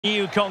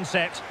New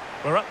concept.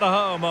 We're at the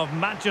home of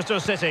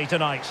Manchester City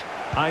tonight.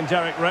 I'm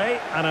Derek Ray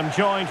and I'm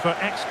joined for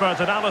expert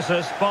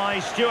analysis by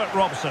Stuart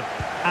Robson.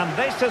 And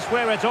this is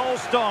where it all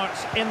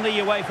starts in the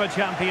UEFA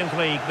Champions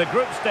League, the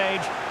group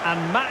stage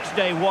and match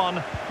day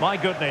one. My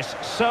goodness,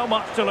 so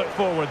much to look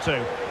forward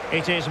to.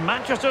 It is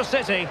Manchester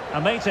City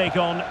and they take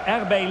on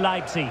RB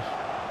Leipzig.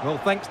 Well,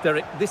 thanks,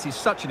 Derek. This is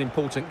such an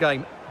important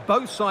game.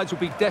 Both sides will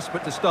be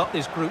desperate to start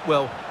this group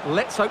well.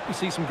 Let's hope we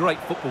see some great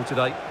football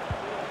today.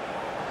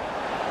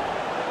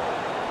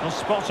 Well,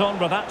 spot on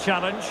with that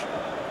challenge.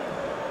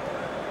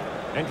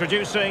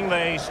 Introducing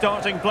the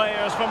starting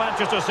players for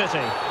Manchester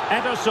City.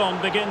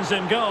 Ederson begins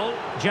in goal.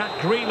 Jack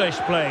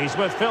Grealish plays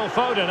with Phil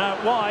Foden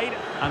out wide.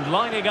 And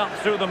lining up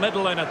through the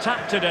middle in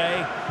attack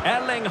today,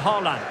 Erling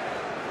Haaland.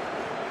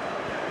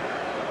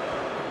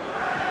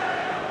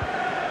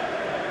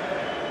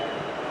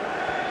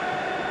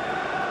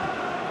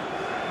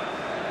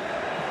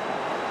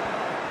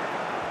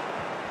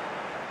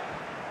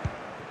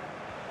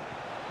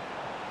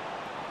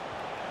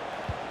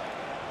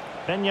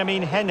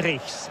 Benjamin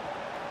Henrichs.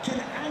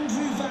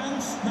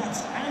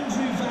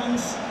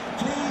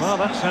 Well,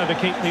 that's how to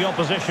keep the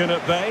opposition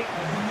at bay.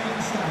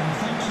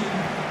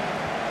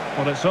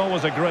 Well, it's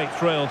always a great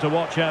thrill to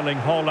watch Erling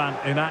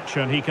Haaland in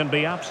action. He can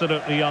be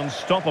absolutely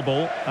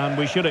unstoppable, and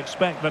we should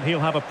expect that he'll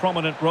have a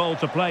prominent role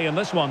to play in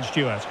this one,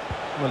 Stuart.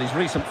 Well, his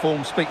recent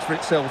form speaks for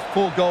itself.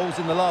 4 goals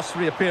in the last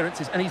 3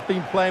 appearances, and he's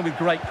been playing with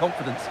great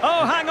confidence.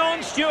 Oh, hang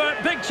on,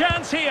 Stuart. Big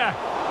chance here.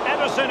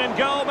 Ederson in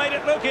goal made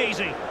it look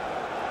easy.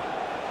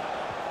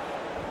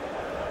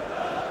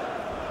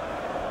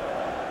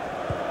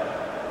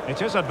 It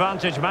is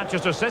advantage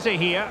Manchester City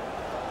here.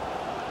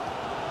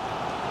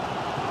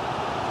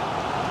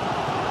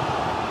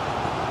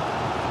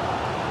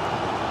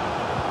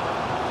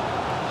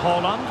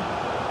 Haaland.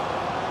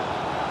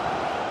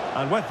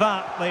 And with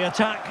that, the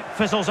attack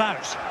fizzles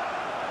out.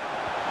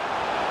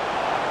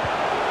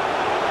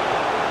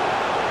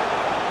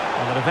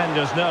 Well, the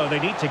defenders know they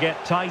need to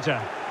get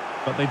tighter,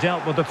 but they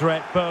dealt with the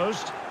threat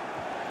posed.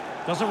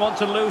 Doesn't want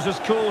to lose his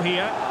cool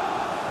here.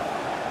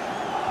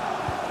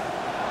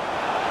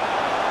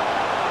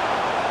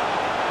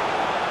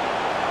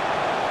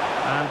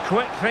 And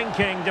quick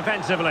thinking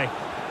defensively.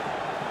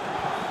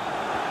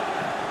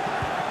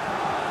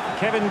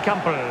 Kevin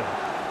Campbell.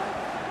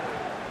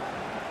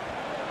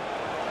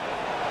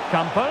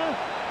 Campbell.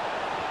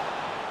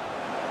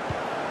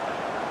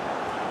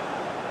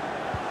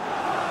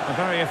 A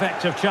very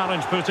effective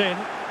challenge put in.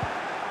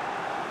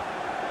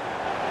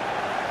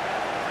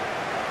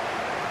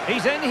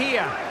 He's in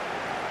here.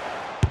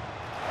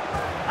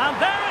 And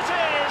there it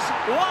is,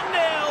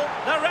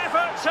 1-0. Their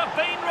efforts have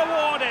been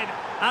rewarded.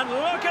 And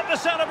look at the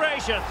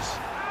celebrations.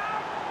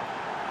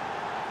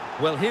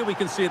 Well, here we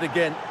can see it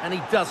again, and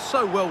he does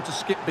so well to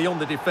skip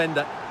beyond the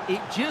defender.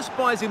 It just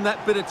buys him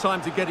that bit of time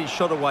to get his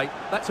shot away.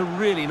 That's a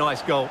really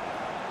nice goal.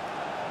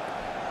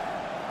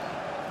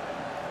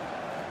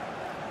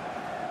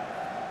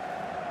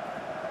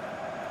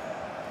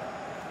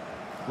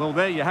 Well,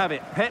 there you have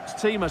it. Pep's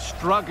team are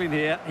struggling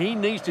here. He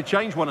needs to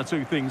change 1 or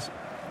 2 things.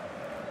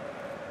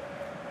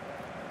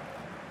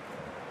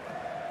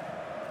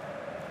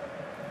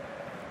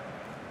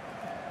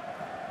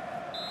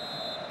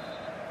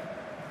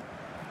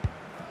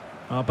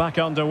 Well, back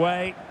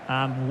underway,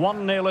 and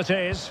 1-0 it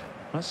is.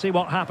 Let's see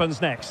what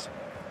happens next.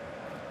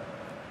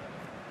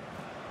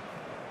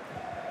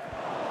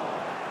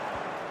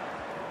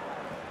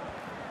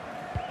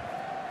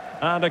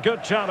 And a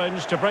good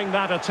challenge to bring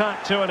that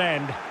attack to an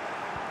end.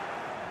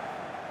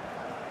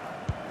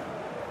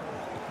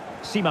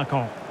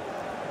 Simakon.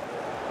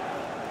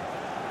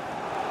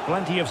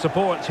 Plenty of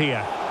support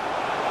here.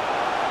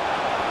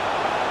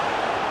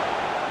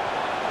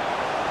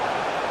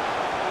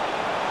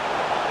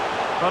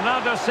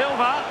 Ronaldo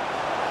Silva,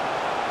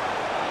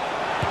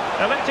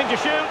 electing to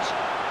shoot.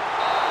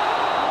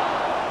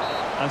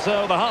 And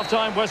so the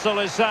half-time whistle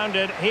is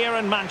sounded here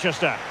in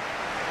Manchester.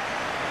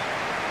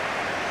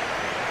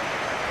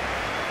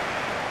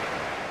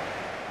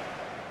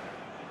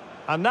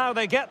 And now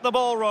they get the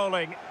ball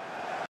rolling.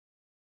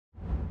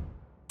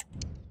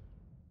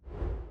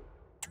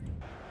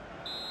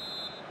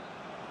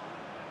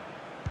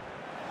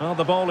 Well,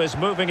 the ball is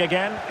moving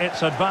again.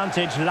 It's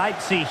advantage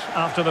Leipzig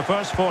after the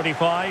first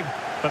 45.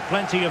 But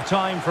plenty of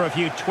time for a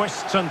few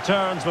twists and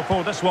turns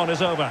before this one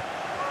is over.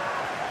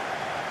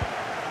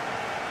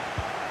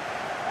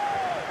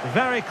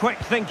 Very quick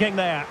thinking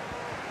there.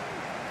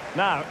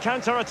 Now,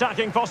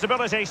 counter-attacking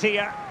possibilities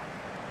here.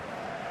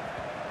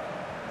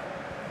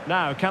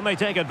 Now, can they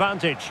take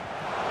advantage?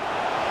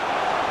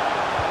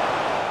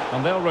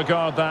 And they'll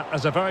regard that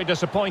as a very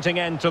disappointing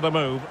end to the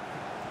move.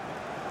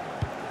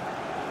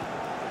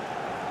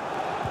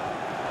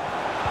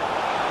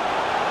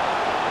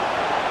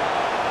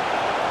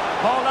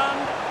 Haaland,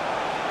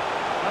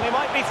 and he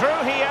might be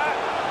through here.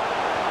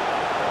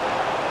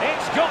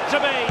 It's got to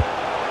be,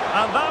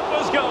 and that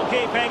was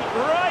goalkeeping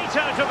right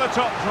out of the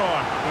top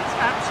drawer. It's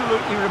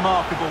absolutely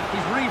remarkable.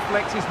 His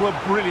reflexes were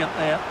brilliant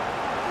there.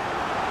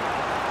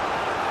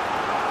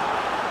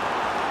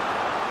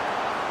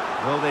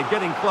 Well, they're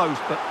getting close,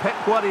 but Pep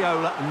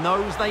Guardiola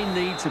knows they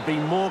need to be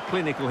more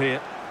clinical here.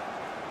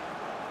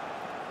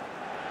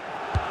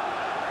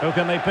 Who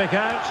can they pick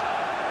out?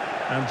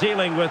 And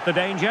dealing with the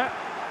danger.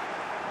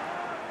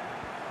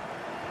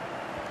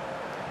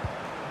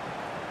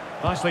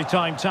 Nicely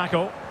timed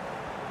tackle.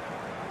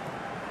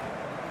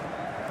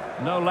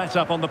 No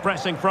let-up on the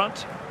pressing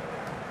front.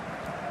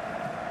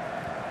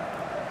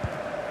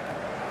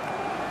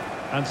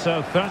 And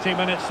so 30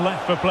 minutes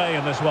left for play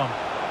in this one.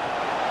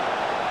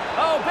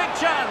 Oh, big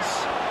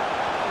chance!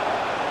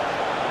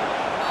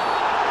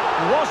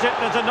 Was it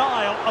the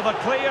denial of a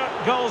clear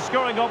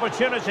goal-scoring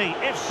opportunity?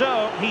 If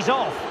so, he's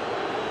off.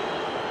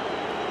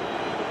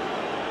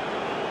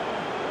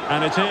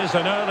 And it is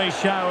an early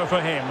shower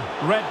for him.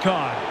 Red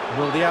card.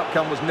 Well, the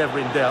outcome was never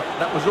in doubt.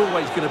 That was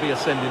always going to be a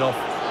sending off.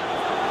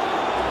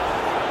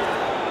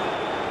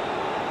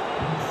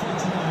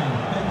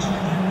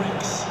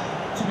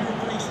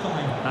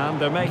 And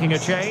they're making a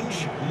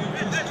change.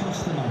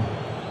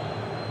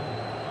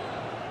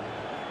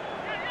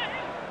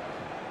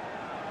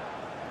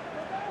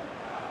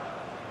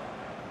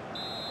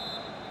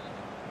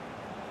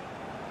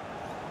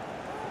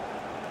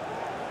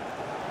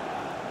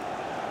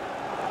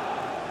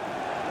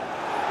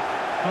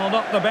 Well,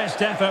 not the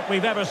best effort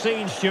we've ever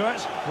seen,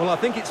 Stuart. Well, I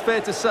think it's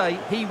fair to say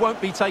he won't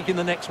be taking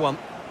the next one.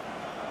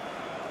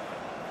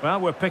 Well,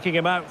 we're picking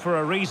him out for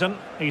a reason.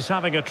 He's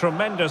having a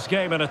tremendous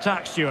game in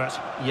attack, Stuart.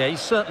 Yeah,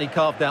 he's certainly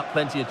carved out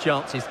plenty of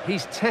chances.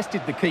 He's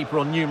tested the keeper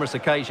on numerous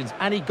occasions,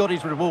 and he got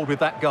his reward with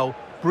that goal.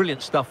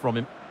 Brilliant stuff from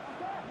him.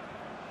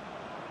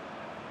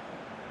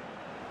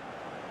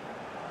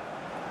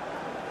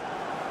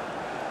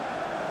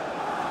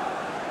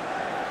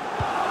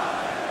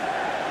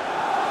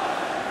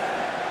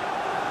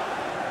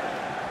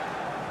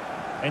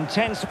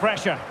 Intense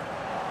pressure.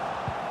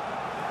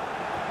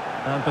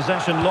 And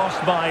possession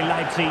lost by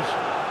Leipzig.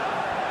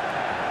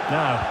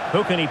 Now,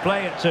 who can he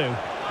play it to?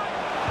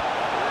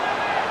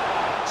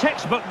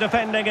 Textbook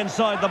defending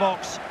inside the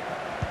box.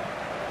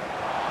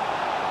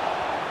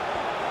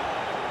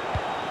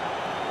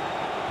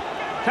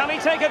 Can he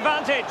take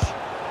advantage?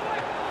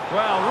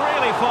 Well,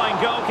 really fine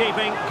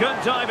goalkeeping. Good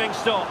diving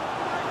stop.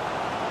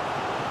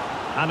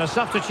 And a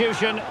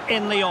substitution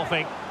in the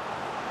offing.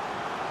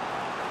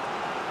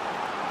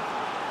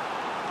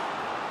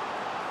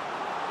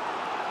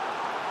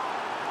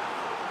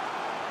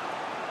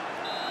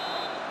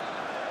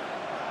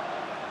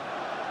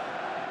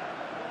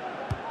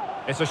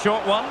 It's a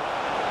short one.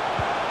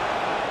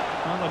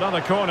 Well, another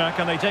corner.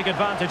 Can they take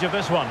advantage of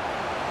this one?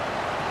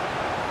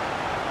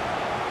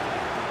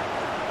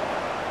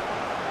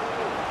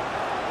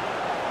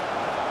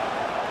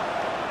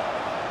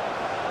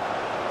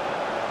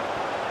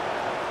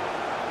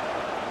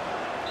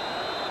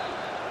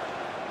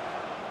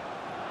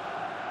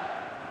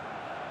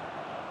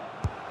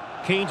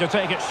 Keen to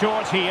take it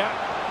short here.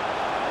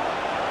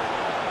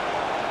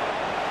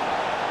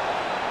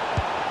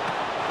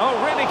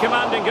 Oh, really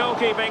commanding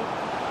goalkeeping.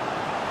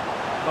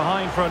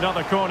 Behind for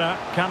another corner.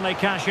 Can they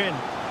cash in?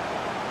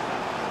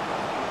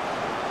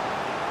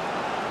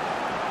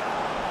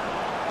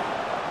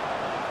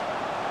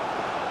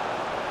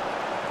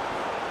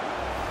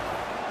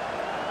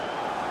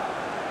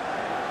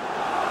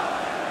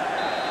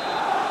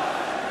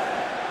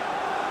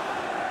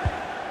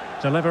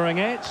 Delivering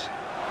it.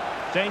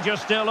 Danger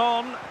still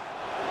on.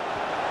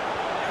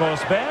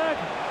 Forsberg.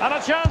 And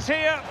a chance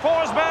here.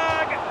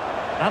 Forsberg.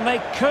 And they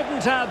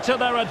couldn't add to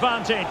their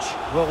advantage.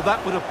 Well,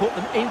 that would have put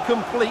them in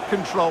complete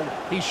control.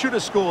 He should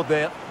have scored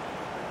there.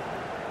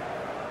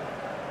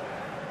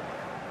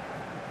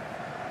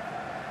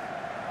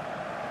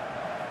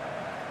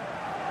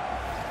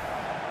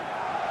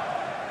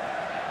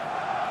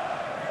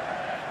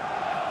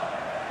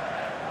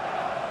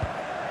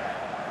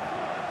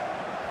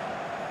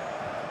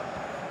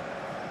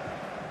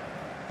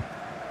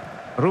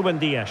 Ruben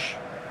Dias.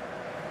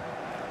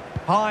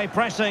 High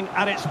pressing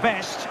at its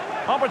best.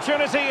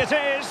 Opportunity it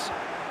is.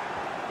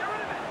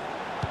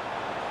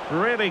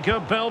 Really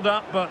good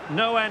build-up, but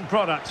no end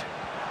product.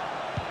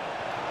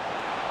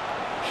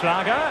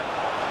 Schlager.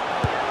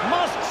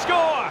 Must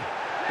score!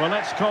 Well,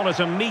 let's call it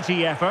a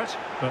meaty effort,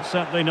 but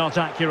certainly not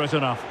accurate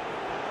enough.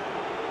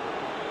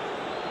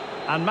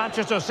 And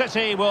Manchester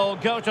City will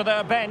go to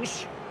their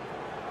bench.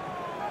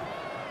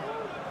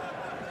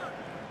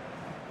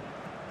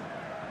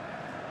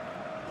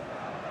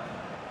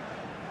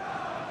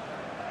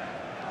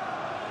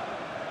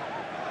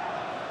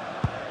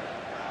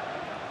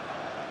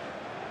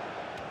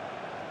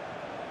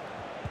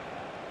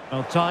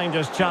 Well, timed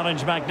his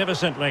challenge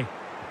magnificently.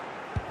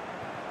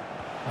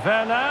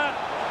 Werner.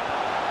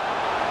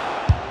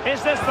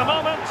 Is this the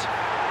moment?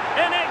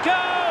 In it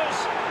goes!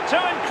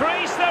 To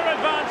increase their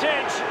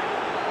advantage.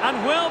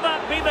 And will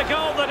that be the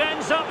goal that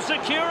ends up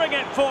securing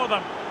it for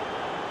them?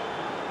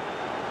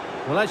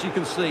 Well, as you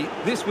can see,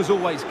 this was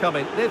always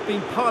coming. They've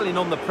been piling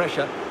on the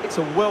pressure. It's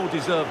a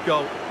well-deserved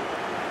goal.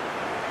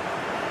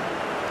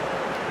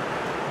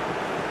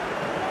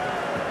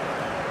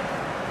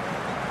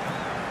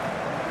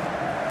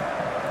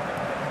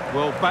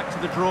 Well, back to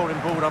the drawing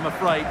board, I'm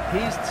afraid.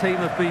 His team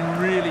have been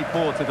really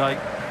poor today.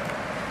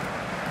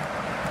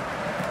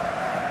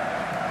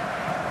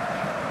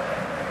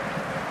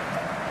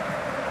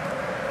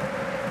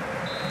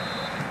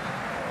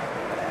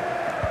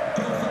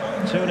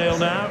 Two 2-0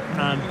 now,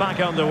 and back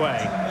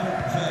underway.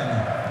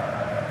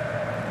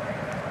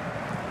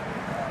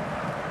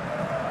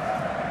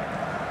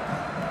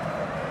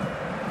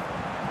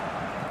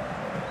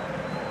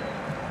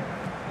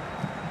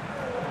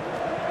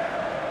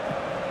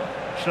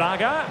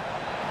 Schlager.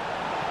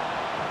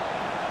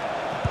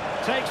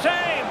 Takes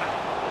aim.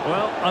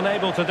 Well,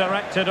 unable to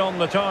direct it on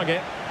the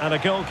target, and a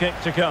goal kick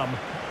to come.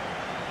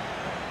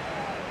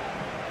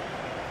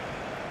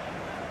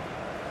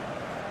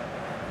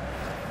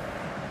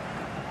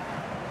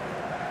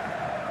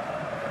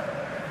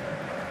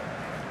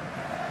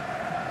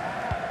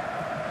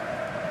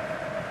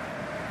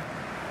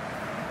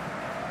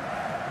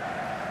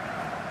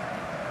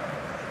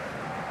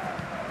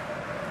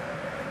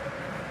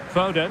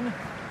 Foden.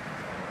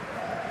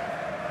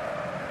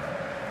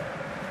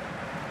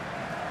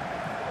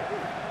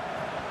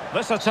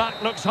 This attack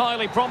looks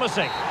highly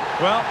promising.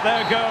 Well,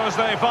 there goes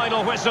the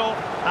final whistle,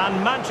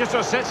 and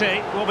Manchester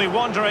City will be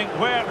wondering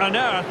where on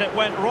earth it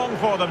went wrong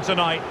for them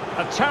tonight.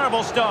 A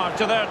terrible start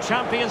to their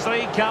Champions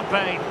League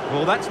campaign.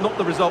 Well, that's not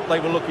the result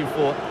they were looking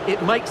for.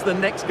 It makes the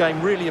next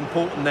game really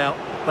important now.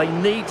 They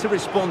need to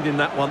respond in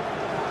that one.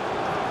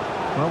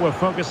 Well, we're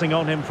focusing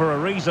on him for a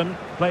reason.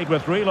 Played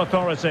with real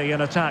authority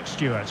in attack,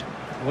 Stuart.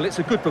 Well, it's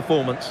a good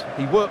performance.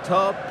 He worked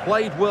hard,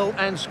 played well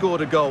and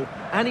scored a goal.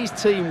 And his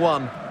team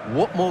won.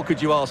 What more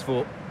could you ask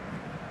for?